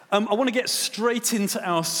I want to get straight into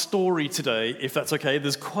our story today, if that's okay.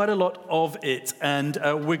 There's quite a lot of it, and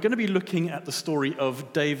we're going to be looking at the story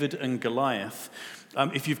of David and Goliath.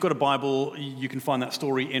 If you've got a Bible, you can find that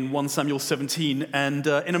story in 1 Samuel 17, and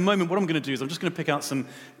in a moment what I'm going to do is I'm just going to pick out some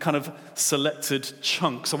kind of selected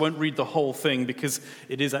chunks. I won't read the whole thing because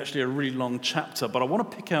it is actually a really long chapter, but I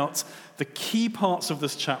want to pick out the key parts of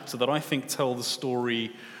this chapter that I think tell the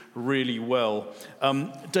story really well.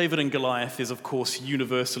 David and Goliath is, of course,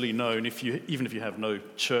 universally known. Even if you have no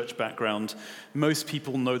church background, most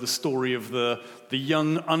people know the story of the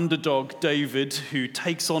young underdog David who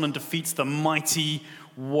takes on and defeats the mighty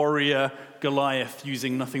warrior Goliath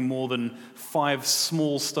using nothing more than 5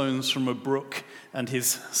 small stones from a brook and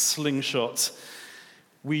his slingshot.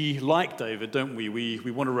 We like David, don't we?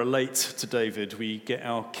 We want to relate to David. We get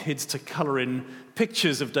our kids to color in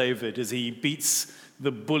pictures of David as he beats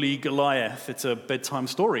the bully Goliath. It's a bedtime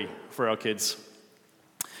story for our kids.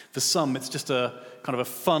 For some, it's just a kind of a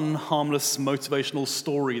fun, harmless, motivational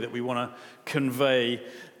story that we want to convey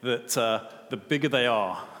that the bigger they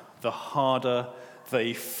are, the harder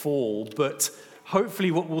they fall. But hopefully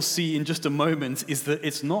what we'll see in just a moment is that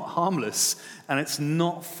it's not harmless and it's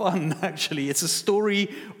not fun, actually. It's a story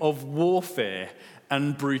of warfare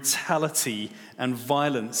and brutality and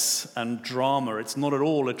violence and drama. It's not at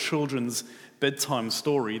all a children's bedtime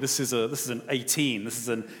story. This is an 18. This is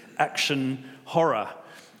an action horror.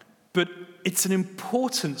 But it's an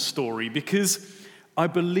important story because I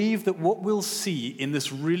believe that what we'll see in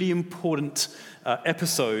this really important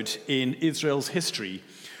episode in Israel's history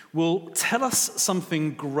will tell us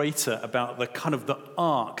something greater about the kind of the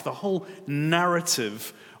arc, the whole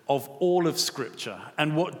narrative of all of Scripture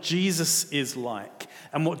and what Jesus is like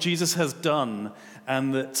and what Jesus has done,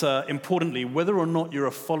 and that, importantly, whether or not you're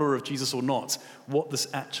a follower of Jesus or not, what this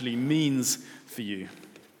actually means for you.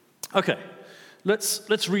 Okay,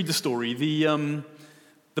 let's read the story. The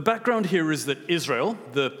background here is that Israel,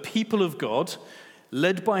 the people of God,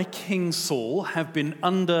 led by King Saul, have been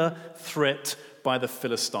under threat by the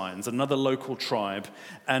Philistines, another local tribe.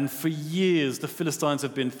 And for years, the Philistines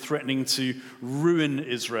have been threatening to ruin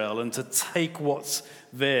Israel and to take what's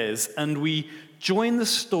theirs. And we join the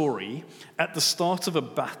story at the start of a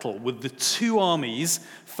battle with the 2 armies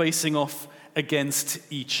facing off against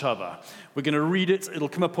each other. We're going to read it. It'll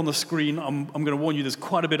come up on the screen. I'm going to warn you there's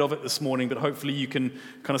quite a bit of it this morning, but hopefully you can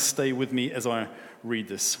kind of stay with me as I read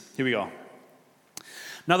this. Here we are.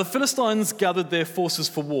 Now the Philistines gathered their forces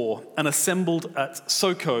for war and assembled at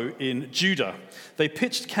Soko in Judah. They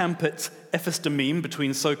pitched camp at Ephes-Dammim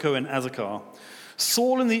between Soko and Azekah.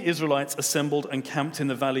 Saul and the Israelites assembled and camped in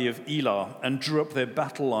the valley of Elah and drew up their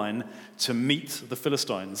battle line to meet the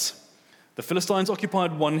Philistines. The Philistines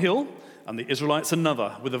occupied one hill and the Israelites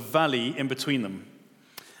another, with a valley in between them.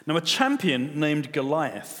 Now a champion named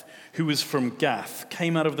Goliath, who was from Gath,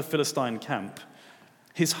 came out of the Philistine camp.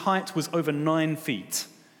 His height was over 9 feet.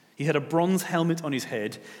 He had a bronze helmet on his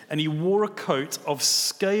head, and he wore a coat of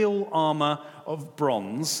scale armor of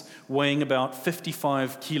bronze, weighing about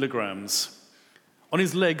 55 kilograms. On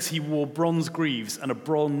his legs, he wore bronze greaves, and a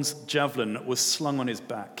bronze javelin was slung on his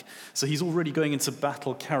back. So he's already going into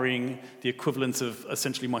battle carrying the equivalent of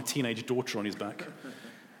essentially my teenage daughter on his back.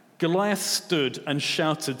 Goliath stood and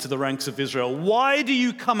shouted to the ranks of Israel, "Why do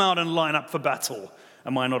you come out and line up for battle?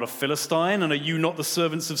 Am I not a Philistine, and are you not the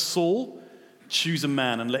servants of Saul? Choose a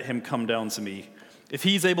man and let him come down to me. If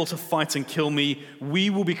he's able to fight and kill me, we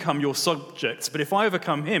will become your subjects. But if I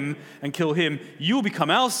overcome him and kill him, you will become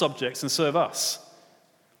our subjects and serve us."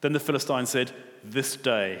 Then the Philistine said, "This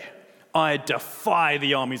day I defy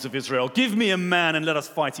the armies of Israel. Give me a man and let us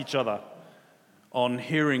fight each other." On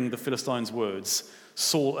hearing the Philistines' words,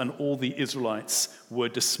 Saul and all the Israelites were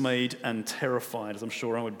dismayed and terrified, as I'm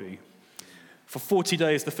sure I would be. For 40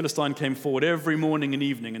 days, the Philistine came forward every morning and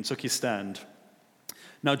evening and took his stand.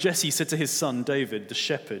 Now Jesse said to his son David, the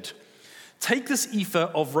shepherd, "Take this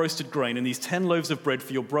ephah of roasted grain and these 10 loaves of bread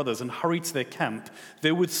for your brothers and hurry to their camp.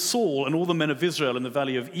 They're with Saul and all the men of Israel in the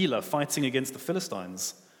valley of Elah fighting against the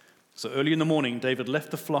Philistines." So early in the morning, David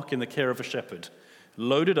left the flock in the care of a shepherd,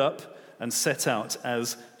 loaded up and set out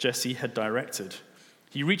as Jesse had directed.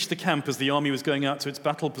 He reached the camp as the army was going out to its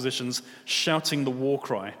battle positions, shouting the war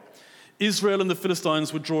cry. Israel and the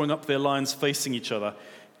Philistines were drawing up their lines facing each other.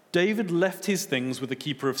 David left his things with the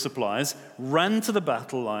keeper of supplies, ran to the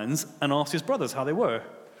battle lines, and asked his brothers how they were.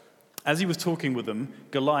 As he was talking with them,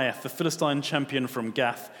 Goliath, the Philistine champion from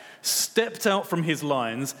Gath, stepped out from his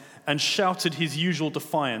lines and shouted his usual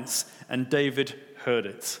defiance, and David heard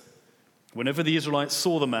it. Whenever the Israelites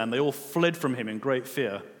saw the man, they all fled from him in great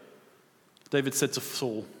fear. David said to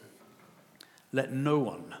Saul, "Let no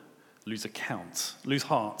one lose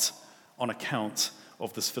heart on account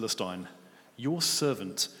of this Philistine. Your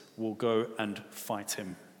servant will go and fight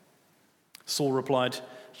him." Saul replied,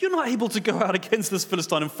 "You're not able to go out against this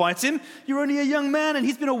Philistine and fight him. You're only a young man, and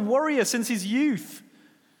he's been a warrior since his youth."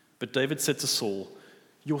 But David said to Saul,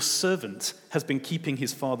 "Your servant has been keeping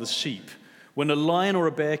his father's sheep. When a lion or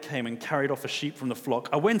a bear came and carried off a sheep from the flock,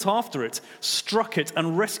 I went after it, struck it,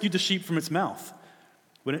 and rescued the sheep from its mouth.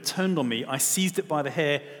 When it turned on me, I seized it by the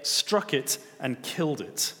hair, struck it, and killed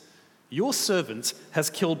it. Your servant has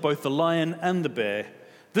killed both the lion and the bear.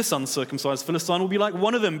 This uncircumcised Philistine will be like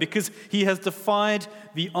one of them because he has defied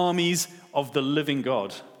the armies of the living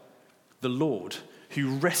God. The Lord,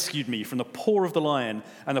 who rescued me from the paw of the lion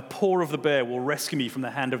and the paw of the bear, will rescue me from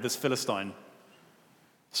the hand of this Philistine."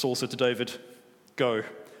 Saul said to David, "Go,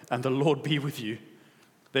 and the Lord be with you."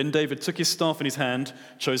 Then David took his staff in his hand,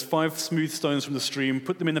 chose 5 smooth stones from the stream,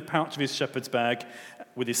 put them in the pouch of his shepherd's bag,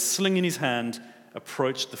 with his sling in his hand,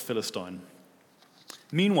 approached the Philistine.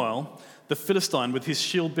 Meanwhile, the Philistine, with his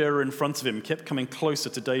shield bearer in front of him, kept coming closer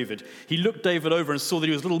to David. He looked David over and saw that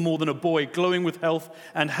he was little more than a boy, glowing with health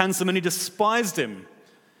and handsome, and he despised him.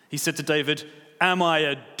 He said to David, "Am I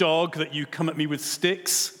a dog that you come at me with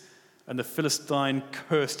sticks?" And the Philistine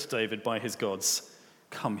cursed David by his gods.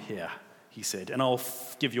 "Come here," he said, "and I'll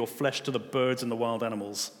give your flesh to the birds and the wild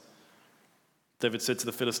animals." David said to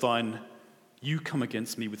the Philistine, "You come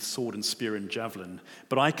against me with sword and spear and javelin,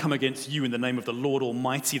 but I come against you in the name of the Lord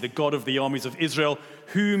Almighty, the God of the armies of Israel,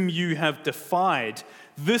 whom you have defied.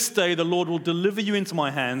 This day the Lord will deliver you into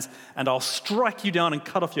my hands, and I'll strike you down and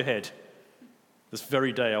cut off your head. This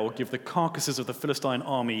very day I will give the carcasses of the Philistine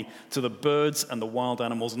army to the birds and the wild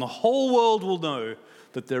animals, and the whole world will know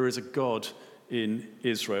that there is a God in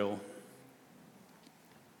Israel.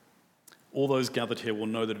 All those gathered here will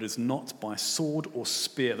know that it is not by sword or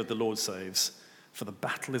spear that the Lord saves, for the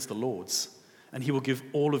battle is the Lord's, and he will give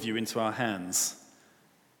all of you into our hands."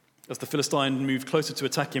 As the Philistine moved closer to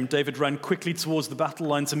attack him, David ran quickly towards the battle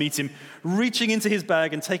line to meet him. Reaching into his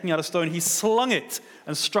bag and taking out a stone, he slung it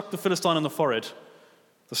and struck the Philistine on the forehead.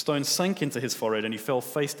 The stone sank into his forehead and he fell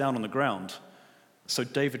face down on the ground. So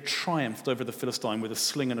David triumphed over the Philistine with a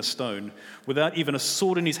sling and a stone. Without even a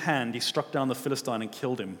sword in his hand, he struck down the Philistine and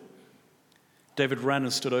killed him. David ran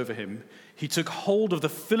and stood over him. He took hold of the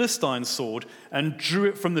Philistine's sword and drew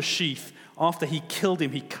it from the sheath. After he killed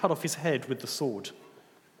him, he cut off his head with the sword.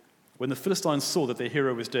 When the Philistines saw that their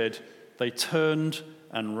hero was dead, they turned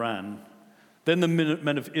and ran. Then the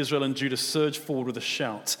men of Israel and Judah surged forward with a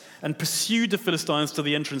shout and pursued the Philistines to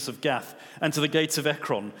the entrance of Gath and to the gates of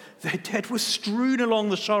Ekron. Their dead were strewn along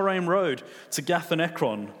the Shaaraim road to Gath and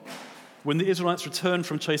Ekron. When the Israelites returned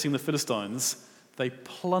from chasing the Philistines, they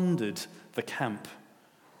plundered the camp.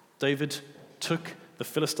 David took the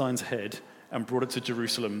Philistine's head and brought it to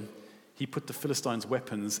Jerusalem. He put the Philistines'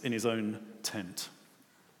 weapons in his own tent.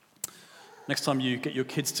 Next time you get your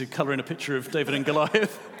kids to color in a picture of David and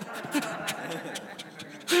Goliath.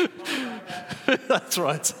 That's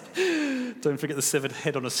right. Don't forget the severed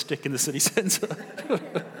head on a stick in the city centre.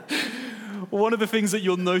 One of the things that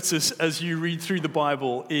you'll notice as you read through the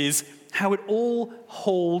Bible is how it all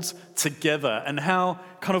holds together and how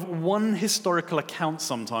kind of one historical account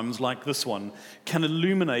sometimes, like this one, can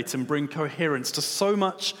illuminate and bring coherence to so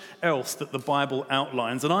much else that the Bible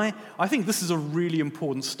outlines. And I think this is a really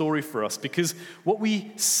important story for us because what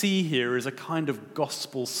we see here is a kind of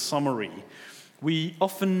gospel summary. We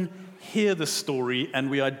often hear the story and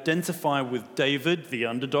we identify with David, the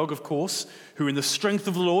underdog, of course, who in the strength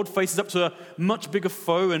of the Lord faces up to a much bigger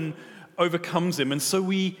foe and overcomes him. And so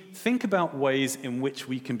we think about ways in which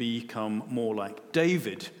we can become more like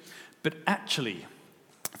David. But actually,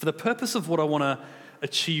 for the purpose of what I want to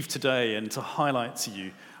achieve today and to highlight to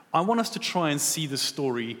you, I want us to try and see the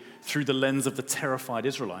story through the lens of the terrified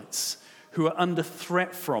Israelites who are under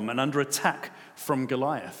threat from and under attack from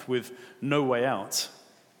Goliath with no way out.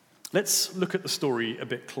 Let's look at the story a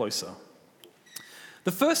bit closer.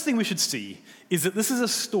 The first thing we should see is that this is a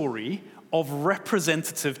story of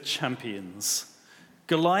representative champions.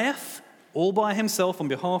 Goliath, all by himself on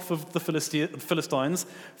behalf of the Philistines,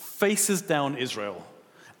 faces down Israel.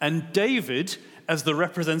 And David, as the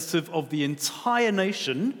representative of the entire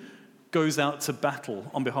nation, goes out to battle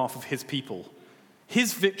on behalf of his people.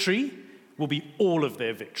 His victory will be all of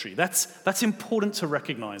their victory. That's important to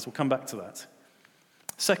recognize. We'll come back to that.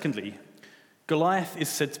 Secondly, Goliath is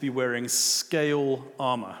said to be wearing scale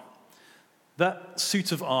armor. That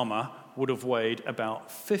suit of armor would have weighed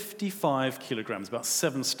about 55 kilograms, about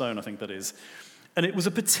 7 stone, I think that is. And it was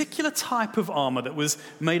a particular type of armor that was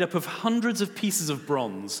made up of hundreds of pieces of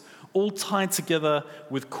bronze, all tied together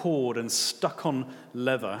with cord and stuck on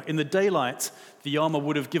leather. In the daylight, the armor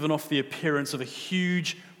would have given off the appearance of a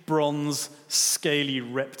huge bronze, scaly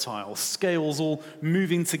reptile, scales all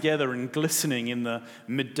moving together and glistening in the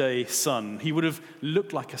midday sun. He would have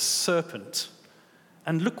looked like a serpent.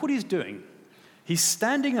 And look what he's doing. He's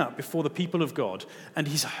standing up before the people of God, and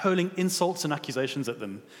he's hurling insults and accusations at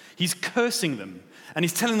them. He's cursing them, and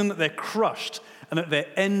he's telling them that they're crushed and that their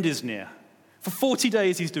end is near. For 40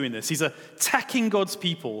 days he's doing this. He's attacking God's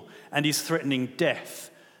people, and he's threatening death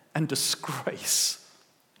and disgrace.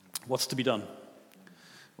 What's to be done?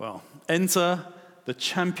 Well, enter the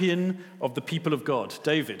champion of the people of God,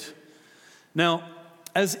 David. Now,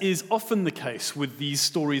 as is often the case with these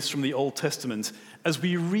stories from the Old Testament, as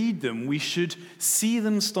we read them, we should see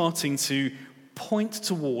them starting to point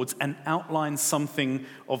towards and outline something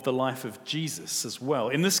of the life of Jesus as well.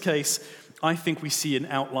 In this case, I think we see an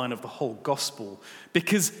outline of the whole gospel,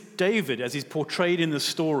 because David, as he's portrayed in the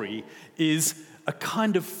story, is a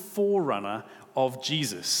kind of forerunner of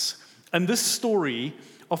Jesus. And this story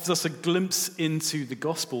offers us a glimpse into the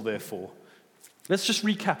gospel, therefore. Let's just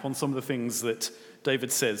recap on some of the things that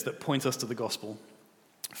David says that point us to the gospel.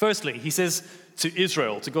 Firstly, he says to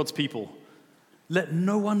Israel, to God's people, "Let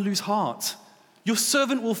no one lose heart. Your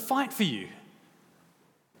servant will fight for you."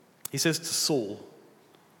 He says to Saul,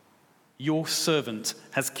 "Your servant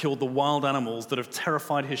has killed the wild animals that have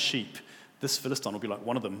terrified his sheep. This Philistine will be like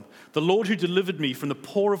one of them. The Lord who delivered me from the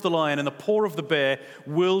paw of the lion and the paw of the bear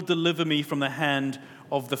will deliver me from the hand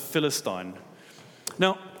of the Philistine."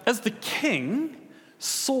 Now, as the king,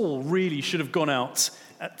 Saul really should have gone out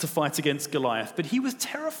to fight against Goliath, but he was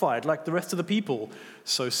terrified like the rest of the people.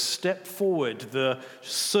 So step forward the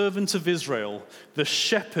servant of Israel, the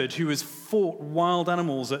shepherd who has fought wild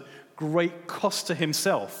animals at great cost to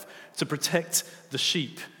himself to protect the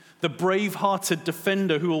sheep, the brave-hearted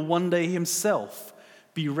defender who will one day himself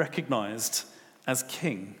be recognized as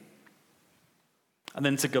king. And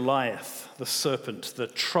then to Goliath, the serpent, the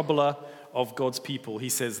troubler of God's people, he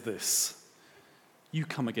says this: "You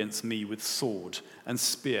come against me with sword and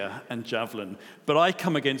spear and javelin, but I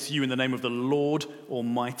come against you in the name of the Lord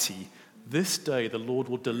Almighty. This day the Lord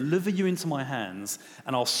will deliver you into my hands,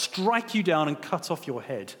 and I'll strike you down and cut off your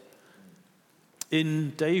head."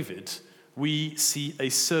 In David, we see a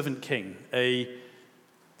servant king, a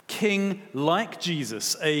king like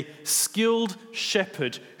Jesus, a skilled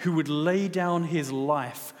shepherd who would lay down his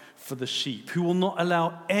life for the sheep, who will not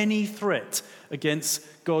allow any threat against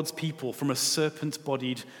God's people from a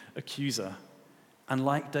serpent-bodied accuser. And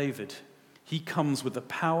like David, he comes with the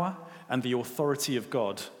power and the authority of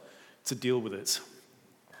God to deal with it.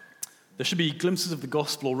 There should be glimpses of the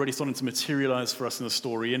gospel already starting to materialize for us in the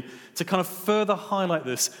story. And to kind of further highlight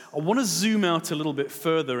this, I want to zoom out a little bit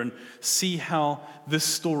further and see how this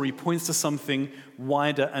story points to something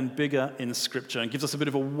wider and bigger in Scripture and gives us a bit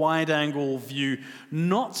of a wide-angle view,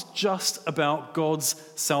 not just about God's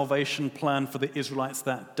salvation plan for the Israelites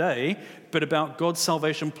that day, but about God's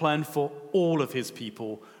salvation plan for all of his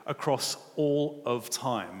people across all of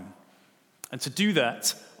time. And to do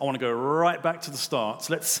that, I want to go right back to the start.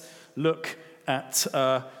 So let's look at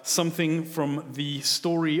something from the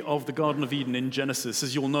story of the Garden of Eden in Genesis.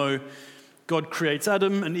 As you'll know, God creates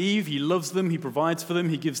Adam and Eve. He loves them. He provides for them.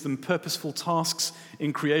 He gives them purposeful tasks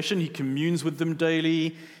in creation. He communes with them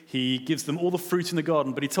daily. He gives them all the fruit in the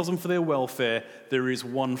garden, but he tells them for their welfare, there is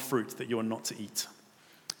one fruit that you are not to eat.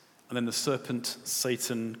 And then the serpent,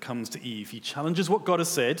 Satan, comes to Eve. He challenges what God has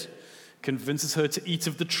said, convinces her to eat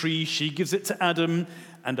of the tree. She gives it to Adam,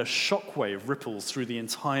 and a shockwave ripples through the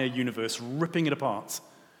entire universe, ripping it apart.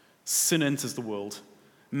 Sin enters the world.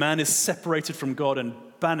 Man is separated from God and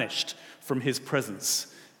banished from his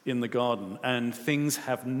presence in the garden, and things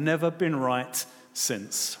have never been right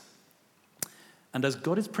since. And as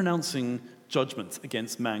God is pronouncing judgment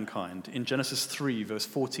against mankind in Genesis 3, verse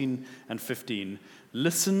 14 and 15,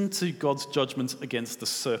 listen to God's judgment against the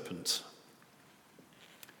serpent.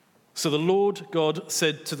 "So the Lord God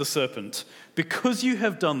said to the serpent, 'Because you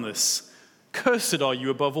have done this, cursed are you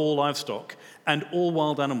above all livestock and all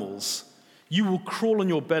wild animals. You will crawl on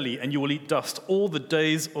your belly and you will eat dust all the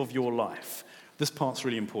days of your life.'" This part's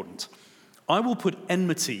really important. "I will put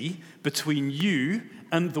enmity between you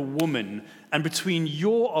and the woman, and between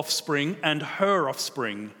your offspring and her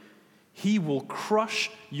offspring. He will crush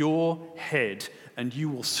your head and you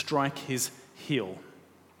will strike his heel."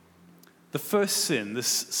 The first sin, this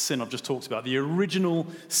sin I've just talked about, the original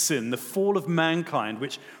sin, the fall of mankind,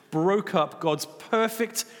 which broke up God's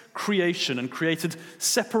perfect creation and created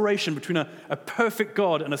separation between a perfect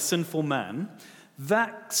God and a sinful man,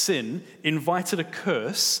 That sin invited a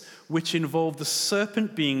curse which involved the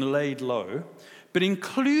serpent being laid low, but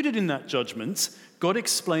included in that judgment, God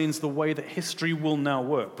explains the way that history will now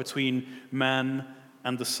work between man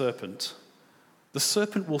and the serpent. The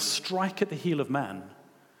serpent will strike at the heel of man,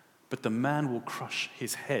 but the man will crush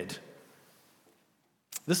his head.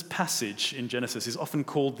 This passage in Genesis is often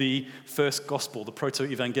called the first gospel, the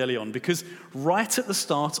proto-evangelion, because right at the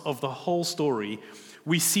start of the whole story,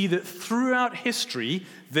 we see that throughout history,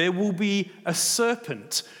 there will be a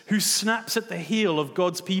serpent who snaps at the heel of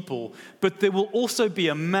God's people, but there will also be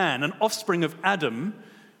a man, an offspring of Adam,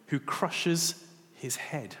 who crushes his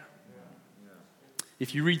head.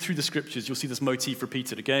 If you read through the scriptures, you'll see this motif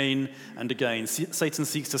repeated again and again. Satan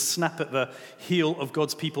seeks to snap at the heel of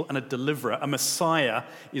God's people, and a deliverer, a Messiah,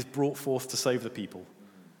 is brought forth to save the people.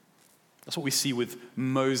 That's what we see with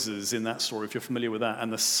Moses in that story, if you're familiar with that,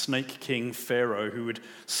 and the snake king Pharaoh who would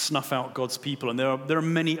snuff out God's people. And there are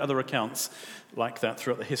many other accounts like that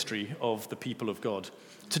throughout the history of the people of God.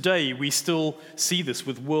 Today, we still see this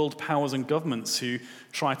with world powers and governments who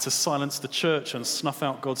try to silence the church and snuff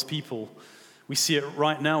out God's people. We see it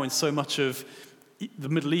right now in so much of the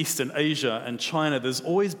Middle East and Asia and China. There's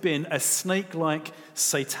always been a snake-like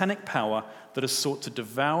satanic power that has sought to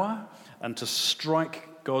devour and to strike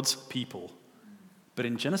God's people. But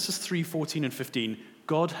in Genesis 3:14 and 15,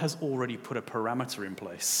 God has already put a parameter in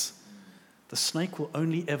place. The snake will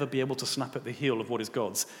only ever be able to snap at the heel of what is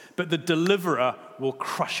God's, but the deliverer will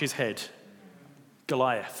crush his head.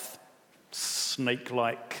 Goliath,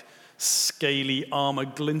 snake-like, scaly armor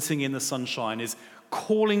glinting in the sunshine, is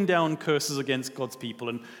calling down curses against God's people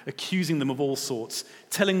and accusing them of all sorts,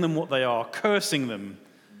 telling them what they are, cursing them.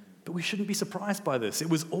 But we shouldn't be surprised by this. It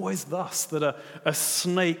was always thus that a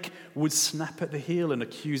snake would snap at the heel and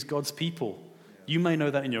accuse God's people. You may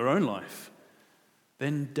know that in your own life.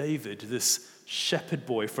 Then David, this shepherd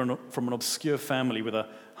boy from an obscure family with a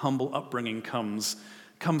humble upbringing, comes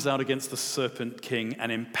out against the serpent king,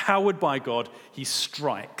 and empowered by God, he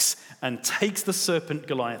strikes and takes the serpent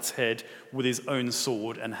Goliath's head with his own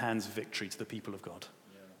sword and hands victory to the people of God.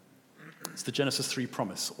 It's the Genesis 3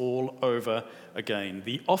 promise all over again.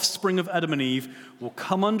 The offspring of Adam and Eve will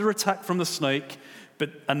come under attack from the snake,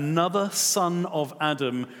 but another son of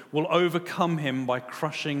Adam will overcome him by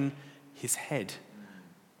crushing his head.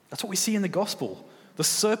 That's what we see in the gospel. The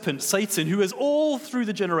serpent, Satan, who has all through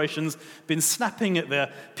the generations been snapping at the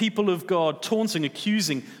people of God, taunting,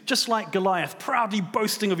 accusing, just like Goliath, proudly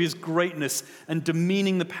boasting of his greatness and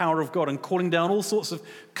demeaning the power of God and calling down all sorts of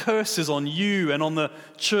curses on you and on the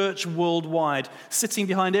church worldwide, sitting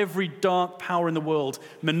behind every dark power in the world,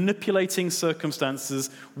 manipulating circumstances,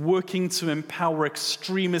 working to empower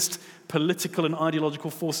extremist political and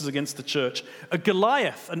ideological forces against the church. A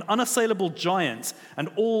Goliath, an unassailable giant, and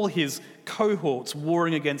all his cohorts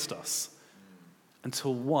warring against us,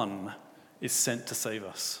 until one is sent to save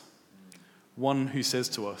us. One who says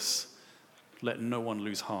to us, "Let no one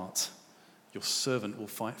lose heart. Your servant will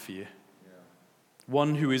fight for you."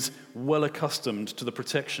 One who is well accustomed to the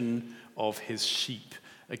protection of his sheep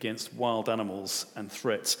against wild animals and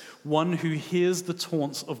threats. One who hears the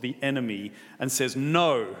taunts of the enemy and says,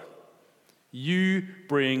 "No, you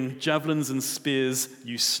bring javelins and spears,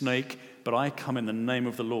 you snake, but I come in the name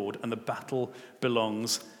of the Lord, and the battle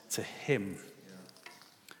belongs to him."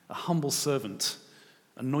 A humble servant,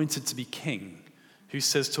 anointed to be king, who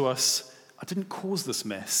says to us, "I didn't cause this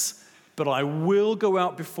mess, but I will go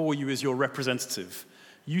out before you as your representative.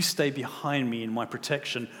 You stay behind me in my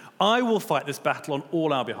protection. I will fight this battle on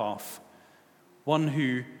all our behalf." One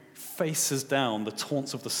who faces down the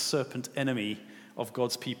taunts of the serpent enemy of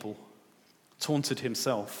God's people, taunted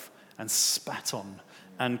himself and spat on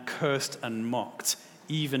and cursed and mocked,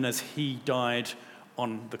 even as he died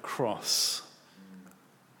on the cross.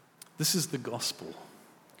 This is the gospel.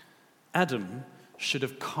 Adam should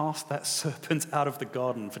have cast that serpent out of the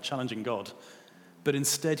garden for challenging God, but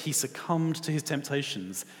instead he succumbed to his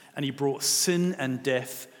temptations and he brought sin and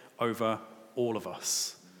death over all of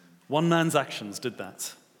us. One man's actions did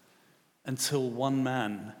that, until one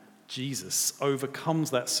man, Jesus,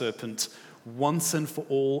 overcomes that serpent once and for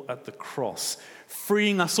all at the cross,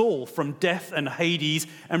 freeing us all from death and Hades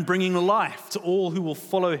and bringing life to all who will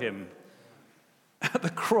follow him. At the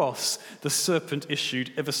cross, the serpent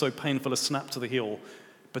issued ever so painful a snap to the heel,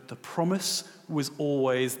 but the promise was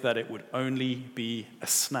always that it would only be a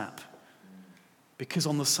snap. Because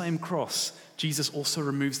on the same cross, Jesus also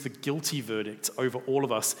removes the guilty verdict over all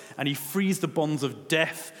of us, and he frees the bonds of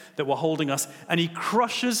death that were holding us, and he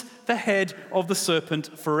crushes the head of the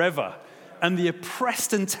serpent forever. And the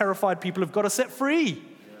oppressed and terrified people of God are set free.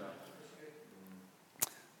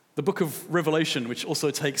 The book of Revelation, which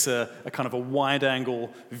also takes a kind of a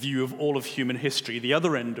wide-angle view of all of human history, the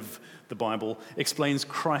other end of the Bible, explains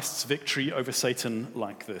Christ's victory over Satan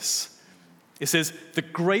like this. It says, the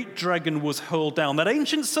great dragon was hurled down, that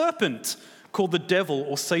ancient serpent called the devil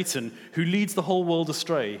or Satan, who leads the whole world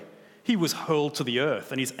astray. He was hurled to the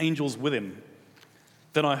earth, and his angels with him.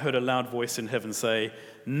 Then I heard a loud voice in heaven say,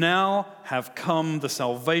 now have come the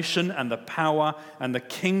salvation and the power and the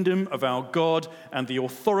kingdom of our God and the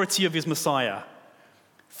authority of his Messiah.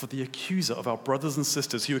 For the accuser of our brothers and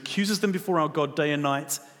sisters, who accuses them before our God day and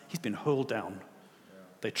night, he's been hurled down.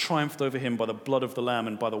 They triumphed over him by the blood of the Lamb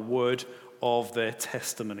and by the word of their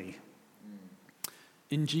testimony.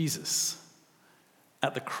 In Jesus,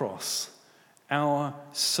 at the cross, our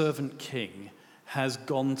servant king has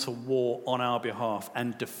gone to war on our behalf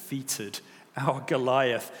and defeated our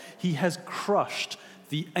Goliath. He has crushed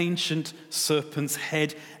the ancient serpent's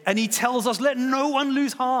head, and he tells us, let no one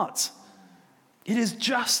lose heart. It is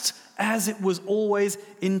just as it was always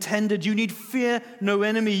intended. You need fear no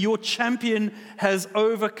enemy. Your champion has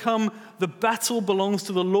overcome. The battle belongs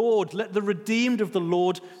to the Lord. Let the redeemed of the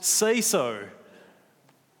Lord say so.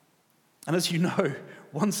 And as you know,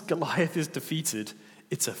 once Goliath is defeated,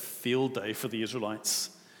 it's a field day for the Israelites.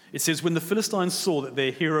 It says, when the Philistines saw that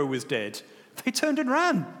their hero was dead, they turned and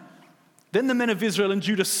ran. Then the men of Israel and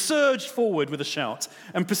Judah surged forward with a shout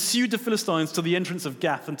and pursued the Philistines to the entrance of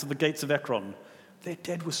Gath and to the gates of Ekron. Their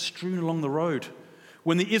dead were strewn along the road.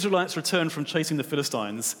 When the Israelites returned from chasing the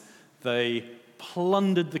Philistines, they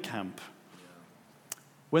plundered the camp.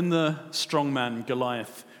 When the strong man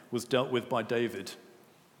Goliath was dealt with by David,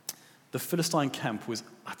 the Philistine camp was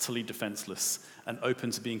utterly defenseless and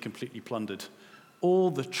open to being completely plundered.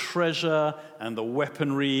 All the treasure and the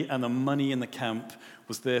weaponry and the money in the camp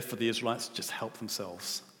was there for the Israelites to just help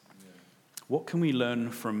themselves. What can we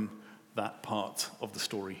learn from that part of the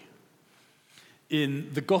story?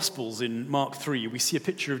 In the Gospels, in Mark 3, we see a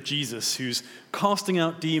picture of Jesus who's casting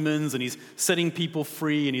out demons and he's setting people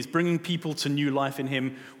free and he's bringing people to new life in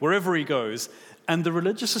him wherever he goes. And the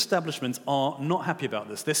religious establishment are not happy about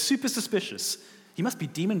this. They're super suspicious. He must be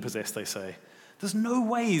demon-possessed, they say. There's no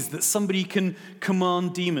ways that somebody can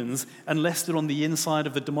command demons unless they're on the inside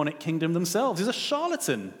of the demonic kingdom themselves. He's a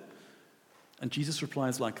charlatan. And Jesus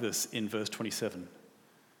replies like this in verse 27.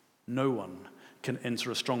 No one can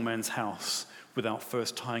enter a strong man's house without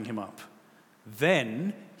first tying him up.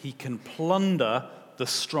 Then he can plunder the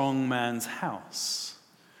strong man's house.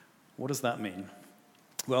 What does that mean?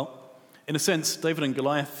 Well, in a sense, David and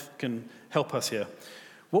Goliath can help us here.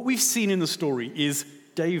 What we've seen in the story is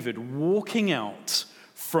David walking out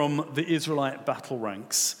from the Israelite battle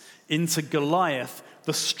ranks into Goliath,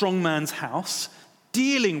 the strong man's house,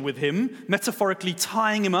 dealing with him, metaphorically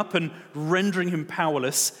tying him up and rendering him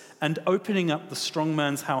powerless, and opening up the strong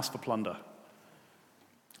man's house for plunder.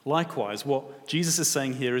 Likewise, what Jesus is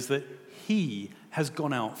saying here is that he has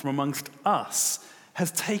gone out from amongst us,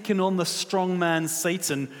 has taken on the strong man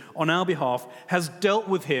Satan on our behalf, has dealt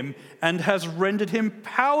with him, and has rendered him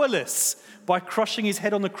powerless by crushing his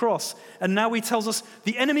head on the cross. And now he tells us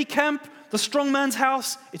the enemy camp, the strong man's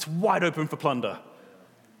house, it's wide open for plunder.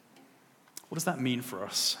 What does that mean for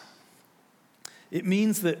us? It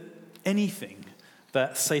means that anything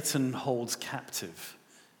that Satan holds captive,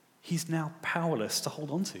 he's now powerless to hold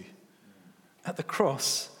on to. At the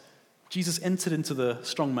cross, Jesus entered into the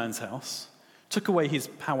strong man's house, took away his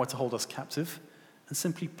power to hold us captive, and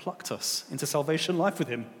simply plucked us into salvation life with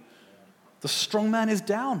him. The strong man is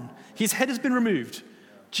down. His head has been removed.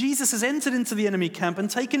 Jesus has entered into the enemy camp and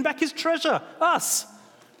taken back his treasure, us.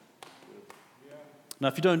 Now,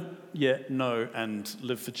 if you don't yet know and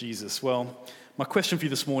live for Jesus, well, my question for you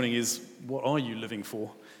this morning is, what are you living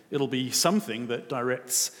for? It'll be something that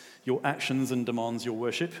directs your actions and demands your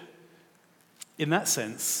worship. In that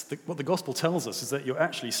sense, what the gospel tells us is that you're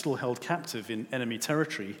actually still held captive in enemy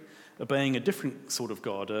territory, obeying a different sort of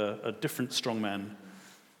God, a different strong man.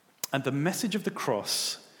 And the message of the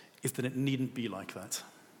cross is that it needn't be like that.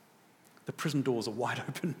 The prison doors are wide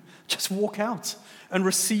open. Just walk out and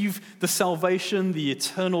receive the salvation, the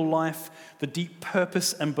eternal life, the deep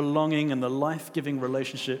purpose and belonging, and the life-giving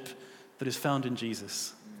relationship that is found in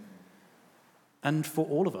Jesus. And for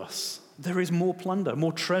all of us, there is more plunder,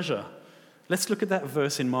 more treasure. Let's look at that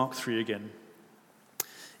verse in Mark 3 again.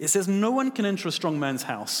 It says, no one can enter a strong man's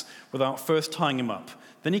house without first tying him up.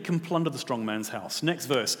 Then he can plunder the strong man's house. Next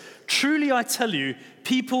verse. Truly I tell you,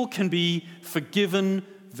 people can be forgiven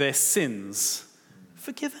their sins.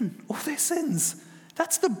 Forgiven all their sins.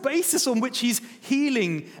 That's the basis on which he's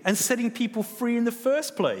healing and setting people free in the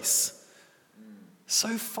first place.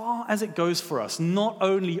 So far as it goes for us, not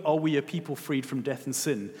only are we a people freed from death and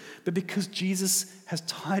sin, but because Jesus has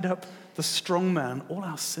tied up the strong man, all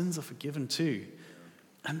our sins are forgiven too.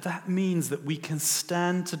 And that means that we can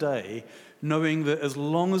stand today knowing that as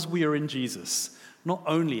long as we are in Jesus, not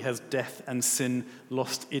only has death and sin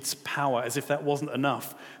lost its power, as if that wasn't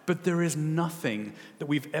enough, but there is nothing that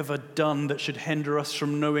we've ever done that should hinder us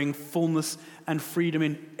from knowing fullness and freedom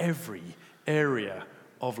in every area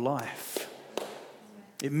of life.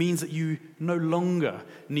 It means that you no longer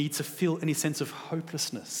need to feel any sense of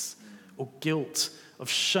hopelessness or guilt,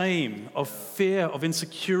 of shame, of fear, of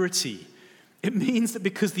insecurity. It means that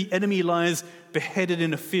because the enemy lies beheaded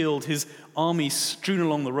in a field, his army strewn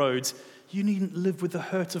along the roads, you needn't live with the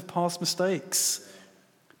hurt of past mistakes.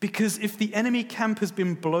 Because if the enemy camp has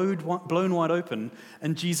been blown wide open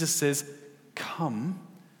and Jesus says, come,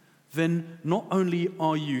 then not only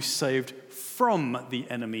are you saved from the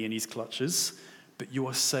enemy in his clutches, but you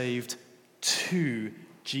are saved to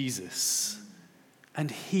Jesus.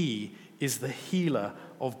 And he is the healer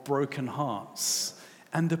of broken hearts,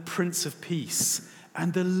 and the Prince of Peace,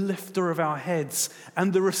 and the lifter of our heads,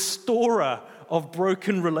 and the restorer of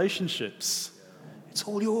broken relationships. It's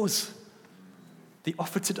all yours. The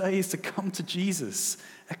offer today is to come to Jesus,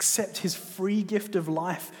 accept his free gift of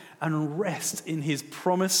life, and rest in his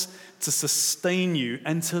promise to sustain you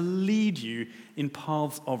and to lead you in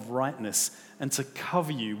paths of rightness and to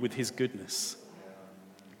cover you with his goodness.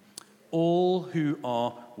 All who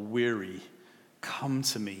are weary, come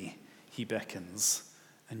to me, he beckons,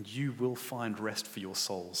 and you will find rest for your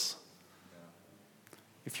souls.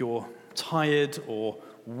 If you're tired or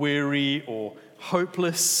weary or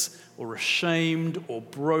hopeless or ashamed or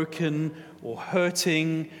broken or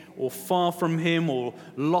hurting or far from him or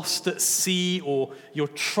lost at sea or you're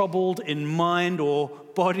troubled in mind or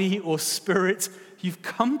body or spirit, you've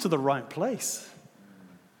come to the right place.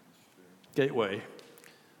 Gateway,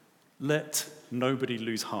 let nobody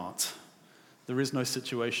lose heart. There is no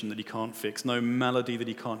situation that he can't fix, no malady that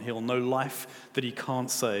he can't heal, no life that he can't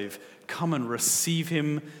save. Come and receive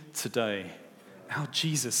him today. Our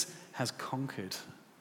Jesus has conquered.